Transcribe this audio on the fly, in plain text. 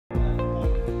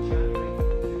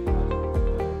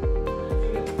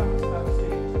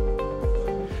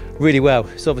Really well.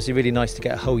 It's obviously really nice to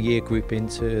get a whole year group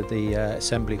into the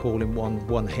assembly hall in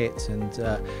one hit, and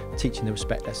teaching the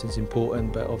respect lesson is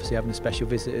important, but obviously having the special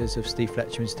visitors of Steve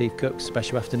Fletcher and Steve Cook,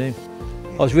 special afternoon.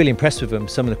 I was really impressed with them.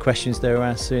 Some of the questions they were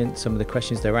answering, some of the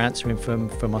questions they were answering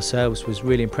from ourselves was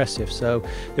really impressive. So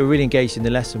they were really engaged in the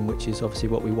lesson, which is obviously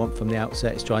what we want from the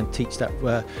outset, is try and teach that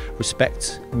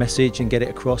respect message and get it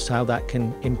across how that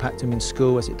can impact them in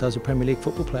school as it does a Premier League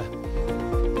football player.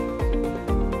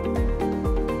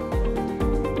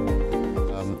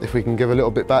 If we can give a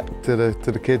little bit back to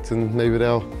the kids, and maybe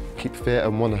they'll keep fit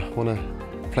and want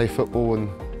to play football, and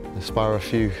inspire a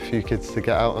few kids to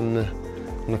get out on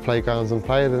the playgrounds and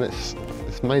play, then it's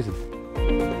amazing.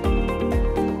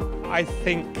 I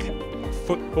think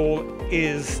football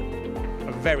is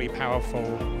a very powerful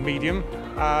medium,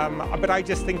 but I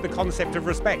just think the concept of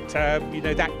respect,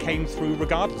 that came through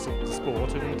regardless of the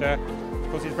sport, and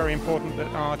of course it's very important that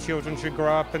our children should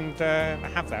grow up and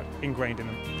have that ingrained in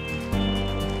them.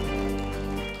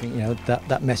 I think,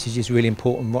 that message is really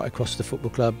important right across the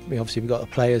football club. Obviously we've got the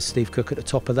players, Steve Cook at the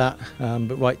top of that,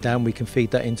 but right down we can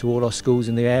feed that into all our schools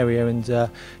in the area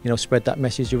and spread that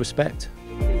message of respect.